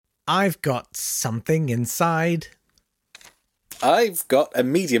I've got something inside. I've got a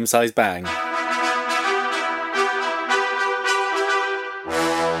medium-sized bang. Date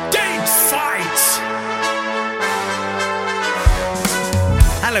fight!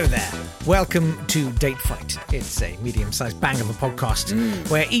 Hello there. Welcome to Date Fight. It's a medium-sized bang of a podcast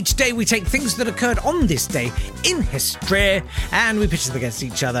where each day we take things that occurred on this day in history and we pitch them against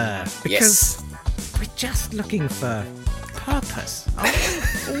each other. Because we're just looking for purpose.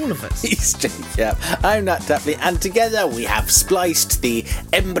 All of us. Yeah, I'm Nat Tapley, and together we have spliced the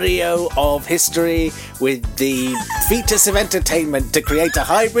embryo of history with the fetus of entertainment to create a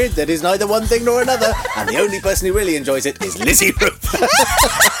hybrid that is neither one thing nor another, and the only person who really enjoys it is Lizzie Roper.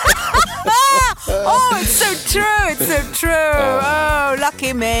 Oh, it's so true, it's so true. Oh,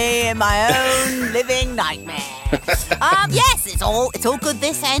 lucky me in my own living nightmare. Yes, it's all good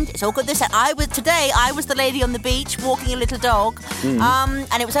this end. It's all good this end. I was the lady on the beach walking a little dog.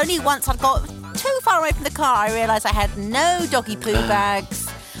 And it was only once I'd got too far away from the car I realised I had no doggy poo bags.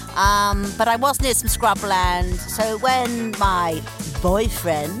 But I was near some scrubland. So when my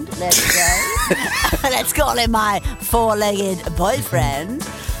boyfriend, let's call him my four-legged boyfriend,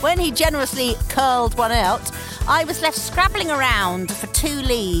 when he generously curled one out, I was left scrabbling around for 2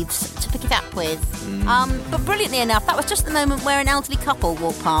 leaves to pick it up with. But brilliantly enough, that was just the moment where an elderly couple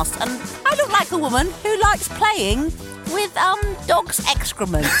walked past, and I look like a woman who likes playing with dog's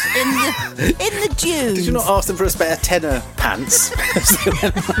excrement in the dunes. Did you not ask them for a spare tenor pants?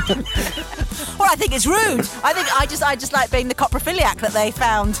 Well, I think it's rude. I just like being the coprophiliac that they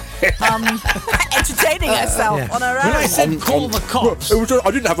found, entertaining herself on her own. When I said call the cops,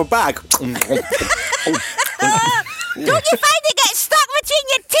 I didn't have a bag. Don't you find it gets stuck between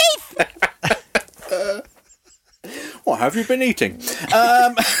your teeth? What have you been eating?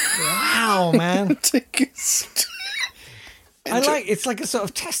 wow, man. It's like a sort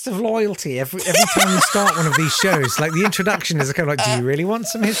of test of loyalty every time we start one of these shows. Like the introduction is kind of like, do you really want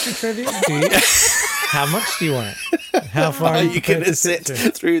some history trivia? Do you? How much do you want it? How far are you going to sit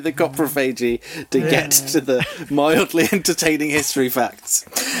through the coprophagy to get to the mildly entertaining history facts?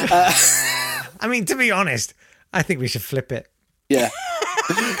 I mean, to be honest, I think we should flip it. Yeah.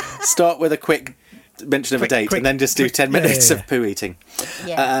 Start with a quick mention of a date and then just do 10 minutes of poo eating.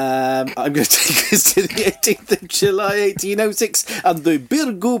 I'm going to take us to the 18th of July 1806 and the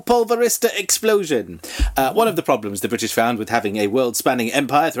Birgu Pulverista explosion. One of the problems the British found with having a world-spanning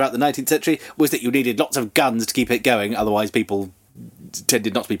empire throughout the 19th century was that you needed lots of guns to keep it going, otherwise people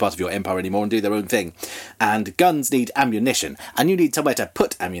tended not to be part of your empire anymore and do their own thing. And guns need ammunition, and you need somewhere to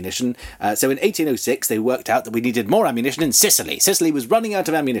put ammunition. So in 1806 they worked out that we needed more ammunition in Sicily. Sicily was running out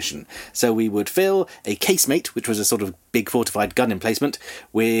of ammunition, so we would fill a casemate, which was a sort of big fortified gun emplacement,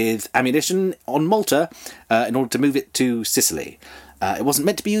 with ammunition on Malta in order to move it to Sicily. It wasn't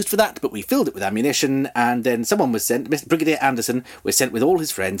meant to be used for that, but we filled it with ammunition, and then someone was sent, Brigadier Anderson was sent with all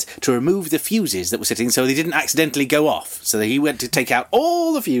his friends to remove the fuses that were sitting so they didn't accidentally go off. So he went to take out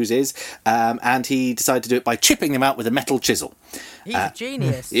all the fuses, and he decided to do it by chipping them out with a metal chisel. He's a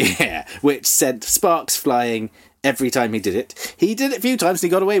genius. Yeah, which sent sparks flying every time he did it. He did it a few times and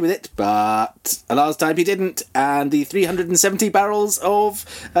he got away with it, but the last time he didn't, and the 370 barrels of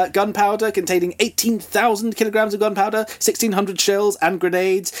gunpowder containing 18,000 kilograms of gunpowder, 1,600 shells and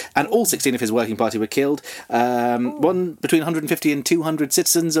grenades, and all 16 of his working party were killed. One between 150 and 200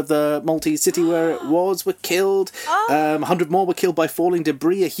 citizens of the Maltese city where it was were killed. 100 more were killed by falling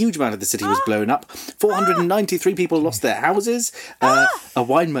debris. A huge amount of the city was blown up. 493 people lost their houses. A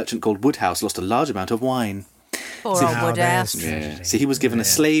wine merchant called Woodhouse lost a large amount of wine. Poor old Woodhouse. Yeah. So he was given a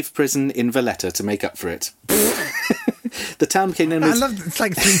slave prison in Valletta to make up for it. The town became known as... I love it's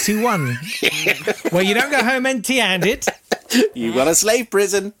like 3, 2, 1. Well, you don't go home empty-handed. You got a slave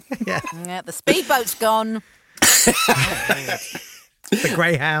prison. Yeah, the speedboat's gone. The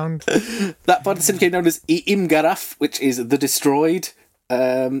Greyhound. That part of the city became known as Imgaraf, which is the destroyed.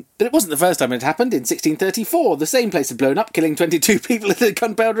 But it wasn't the first time it happened. In 1634, the same place had blown up, killing 22 people in a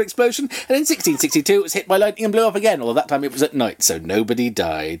gunpowder explosion. And in 1662, it was hit by lightning and blew up again, although that time it was at night, so nobody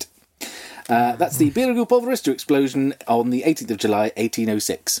died. That's the Birgu Pulverista explosion on the 18th of July,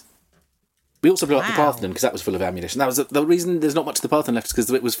 1806. We also blew up the Parthenon because that was full of ammunition. That was the reason there's not much of the Parthenon left, because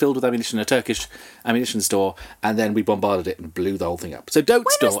it was filled with ammunition in a Turkish ammunition store, and then we bombarded it and blew the whole thing up. So don't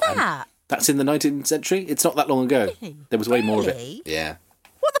When store... was that? That's in the 19th century. It's not that long ago. Really? There was way more of it. Really? Yeah.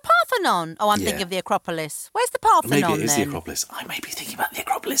 What, the Parthenon? Oh, I'm thinking of the Acropolis. Where's the Parthenon, Maybe it is then? the Acropolis. I may be thinking about the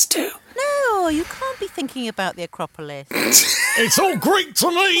Acropolis too. No, you can't be thinking about the Acropolis. It's all Greek to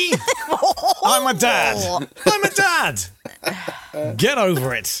me. I'm a dad. I'm a dad. Get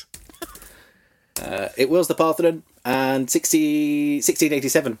over it. It was the Parthenon. And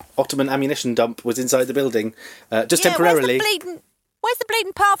 1687, Ottoman ammunition dump was inside the building, just temporarily. Where's the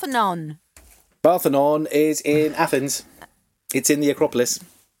bleeding Parthenon? Parthenon is in Athens. It's in the Acropolis.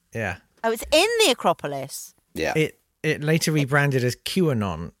 Yeah. Oh, it's in the Acropolis. Yeah. It later rebranded as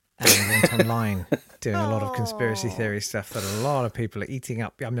QAnon and went online doing a lot of conspiracy theory stuff that a lot of people are eating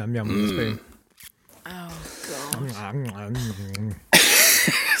up. Yum, yum, yum, with a spoon. Oh, God.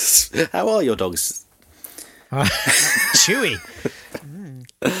 How are your dogs? Chewie.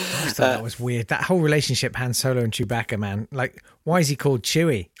 I thought that was weird. That whole relationship, Han Solo and Chewbacca, man. Like, why is he called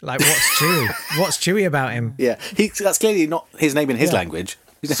Chewie? Like, what's Chewie? What's Chewie about him? Yeah, that's clearly not his name in his language.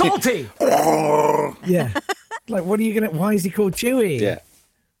 Salty! Yeah. Like, what are you going to... Why is he called Chewie? Yeah.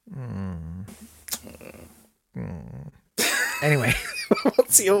 Anyway.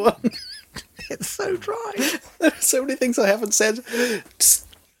 What's your one? It's so dry. There are so many things I haven't said. Just...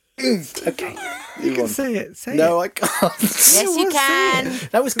 Okay. You can say it. Say no, it. I can't. Yes, you can.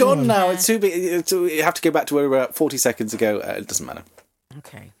 No, it's gone now. It's too big. You have to go back to where we were at 40 seconds ago. It doesn't matter.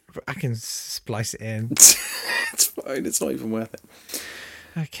 Okay. I can splice it in. It's fine. It's not even worth it.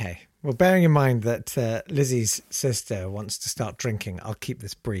 Okay. Well, bearing in mind that Lizzie's sister wants to start drinking, I'll keep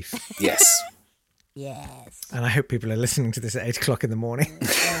this brief. Yes. Yes. And I hope people are listening to this at 8 o'clock in the morning.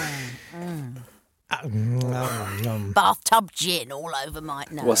 Bathtub gin all over my...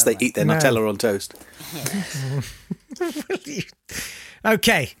 No, Whilst they eat their Nutella on toast.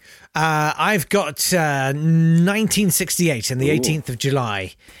 Okay. I've got 1968 and the 18th of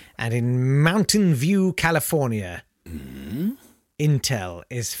July. And in Mountain View, California, Intel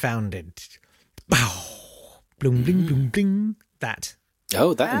is founded. Bloom, bling, bloom, bling. That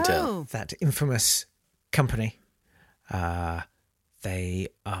Intel. That infamous company. They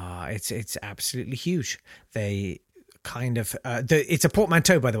are. It's absolutely huge. They kind of. It's a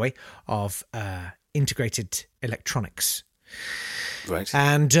portmanteau, by the way, of integrated electronics. Right.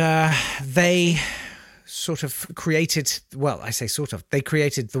 And they sort of created. Well, I say sort of. They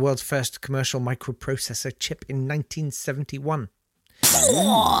created the world's first commercial microprocessor chip in 1971.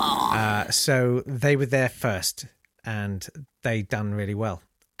 So they were there first, and they done really well.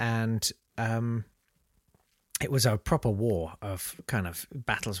 And it was a proper war of kind of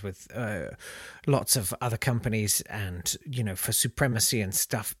battles with lots of other companies and, for supremacy and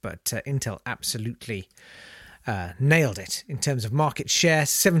stuff. But Intel absolutely nailed it in terms of market share,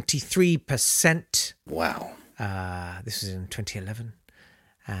 73%. Wow. This was in 2011.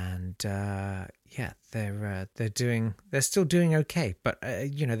 And they're still doing okay. But,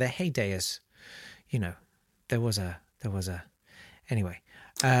 their heyday is, there was a anyway.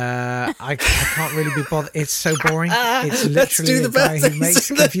 I can't really be bothered. It's so boring. It's literally the guy who makes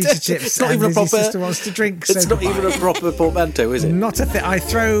computer chips. It's not even a proper. Sister wants to drink. It's not even a proper portmanteau, is it? Not a thing. I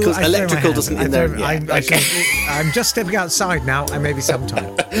throw because electrical doesn't in there. I'm just stepping outside now, and maybe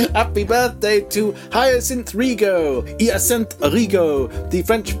sometime. Happy birthday to Hyacinth Rigaud, the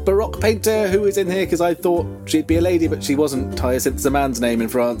French Baroque painter who is in here because I thought she'd be a lady, but she wasn't. Hyacinth's a man's name in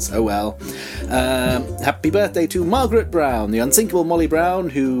France. Oh well. Happy birthday to Margaret Brown, the unsinkable Molly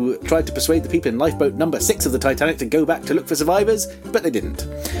Brown, who tried to persuade the people in lifeboat number 6 of the Titanic to go back to look for survivors, but they didn't.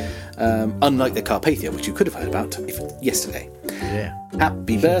 Unlike the Carpathia, which you could have heard about yesterday. Yeah.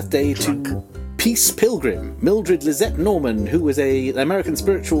 Happy birthday to Peace Pilgrim, Mildred Lizette Norman, who was an American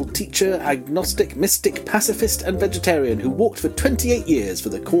spiritual teacher, agnostic, mystic, pacifist, and vegetarian who walked for 28 years for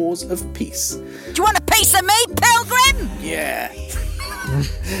the cause of peace. Do you want a piece of me, Pilgrim? Yeah.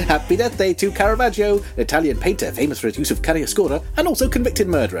 Happy birthday to Caravaggio, an Italian painter famous for his use of chiaroscuro and also convicted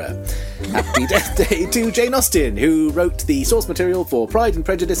murderer. Happy birthday to Jane Austen, who wrote the source material for Pride and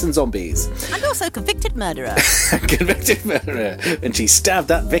Prejudice and Zombies. And also convicted murderer. Convicted murderer. And she stabbed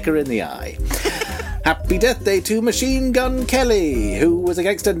that vicar in the eye. Happy birthday to Machine Gun Kelly, who was a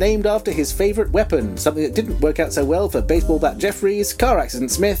gangster named after his favourite weapon, something that didn't work out so well for Baseball Bat Jeffries, Car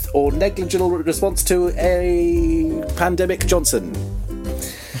Accident Smith, or negligible response to a pandemic Johnson.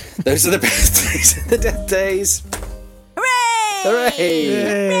 Those are the birthdays and the death days. Hooray!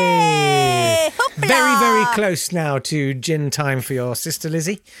 Hooray! Hooray! Hoopla! Very, very close now to gin time for your sister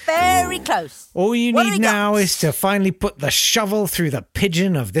Lizzie. Very close. All you need now is to finally put the shovel through the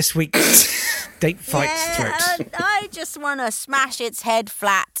pigeon of this week's Date Fight's throat. I just want to smash its head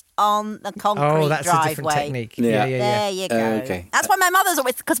flat on the concrete driveway. Oh, that's a different technique. Yeah. There you go. Okay. That's why my mother's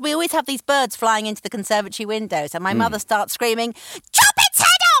always, because we always have these birds flying into the conservatory windows, and my mother starts screaming, "Chop its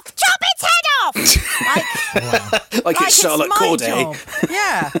head off! Chop its head off!" like it's Charlotte my Corday. job.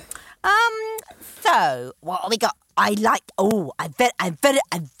 Yeah. So, what have we got? I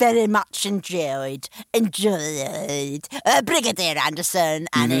very much enjoyed Brigadier Anderson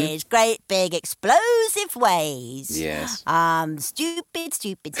and his great big explosive ways. Yes. Stupid.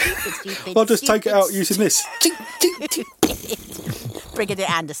 I'll just take it out using this. Brigadier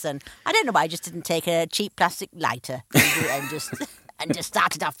Anderson. I don't know why I just didn't take a cheap plastic lighter and just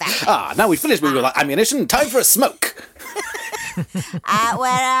started off that. Now we've finished with your ammunition. Time for a smoke.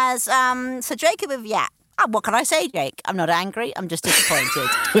 Whereas Sir Jacob of Yap. What can I say, Jake? I'm not angry. I'm just disappointed.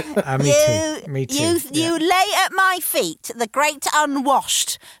 Me too. You lay at my feet the great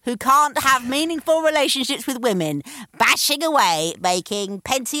unwashed who can't have meaningful relationships with women, bashing away, making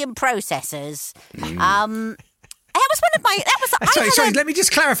Pentium processors. That was one of my. Sorry. Let me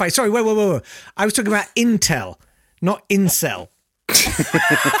just clarify. Sorry, whoa. I was talking about Intel, not incel.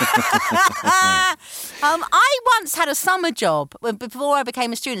 I once had a summer job before I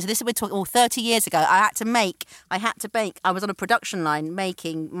became a student. So this we're talking 30 years ago. I was on a production line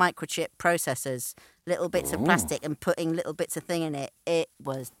making microchip processors, little bits of plastic and putting little bits of thing in it. It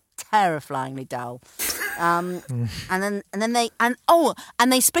was terrifyingly dull. And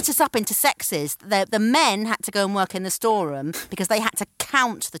they split us up into sexes. The men had to go and work in the storeroom because they had to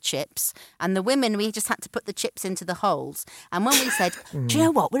count the chips, and the women, we just had to put the chips into the holes. And when we said, do you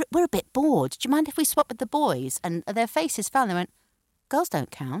know what, we're a bit bored, do you mind if we swap with the boys? And their faces fell and they went, girls don't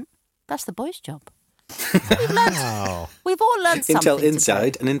count, that's the boys' job. We've all learned something. Intel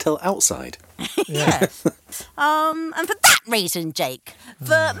inside and Intel outside. Yes. And for that reason, Jake,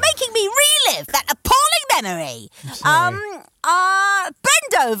 for making me relive that appalling memory,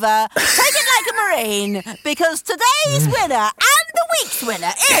 bend over, take it like a marine, because today's winner and the week's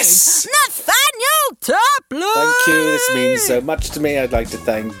winner is Nathaniel Tapley. Thank you. This means so much to me. I'd like to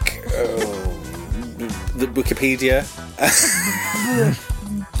thank the Wikipedia.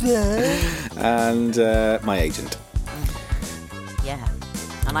 And my agent. Yeah.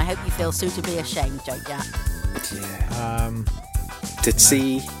 And I hope you feel suitably ashamed, Jake. Yeah. To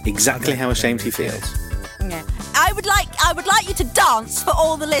see exactly how ashamed he feels. Yeah. I would like you to dance for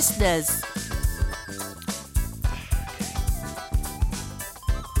all the listeners.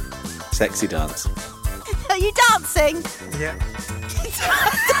 Sexy dance. Are you dancing? Yeah.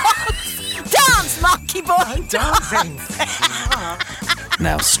 Dance, Marky boy. I'm dancing.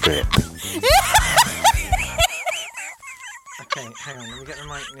 Now strip. Okay, hang on. Let me get the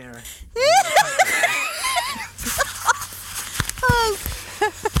mic nearer.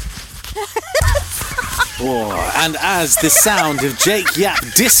 Oh, and as the sound of Jake Yap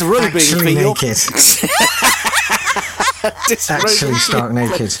disrobing for your... Actually stark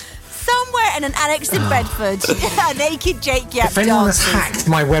naked. Somewhere in an annex in Bedford, a naked Jake Yap If anyone has dances. hacked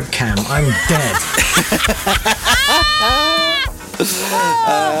my webcam, I'm dead.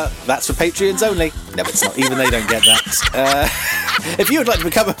 That's for Patreons only. No, it's not. Even they don't get that. If you would like to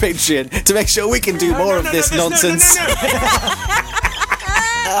become a Patreon to make sure we can do more of this nonsense,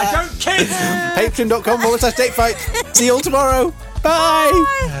 I don't care. Patreon.com/datefight. See you all tomorrow. Bye.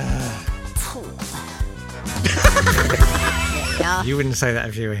 You wouldn't say that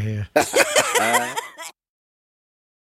if you were here.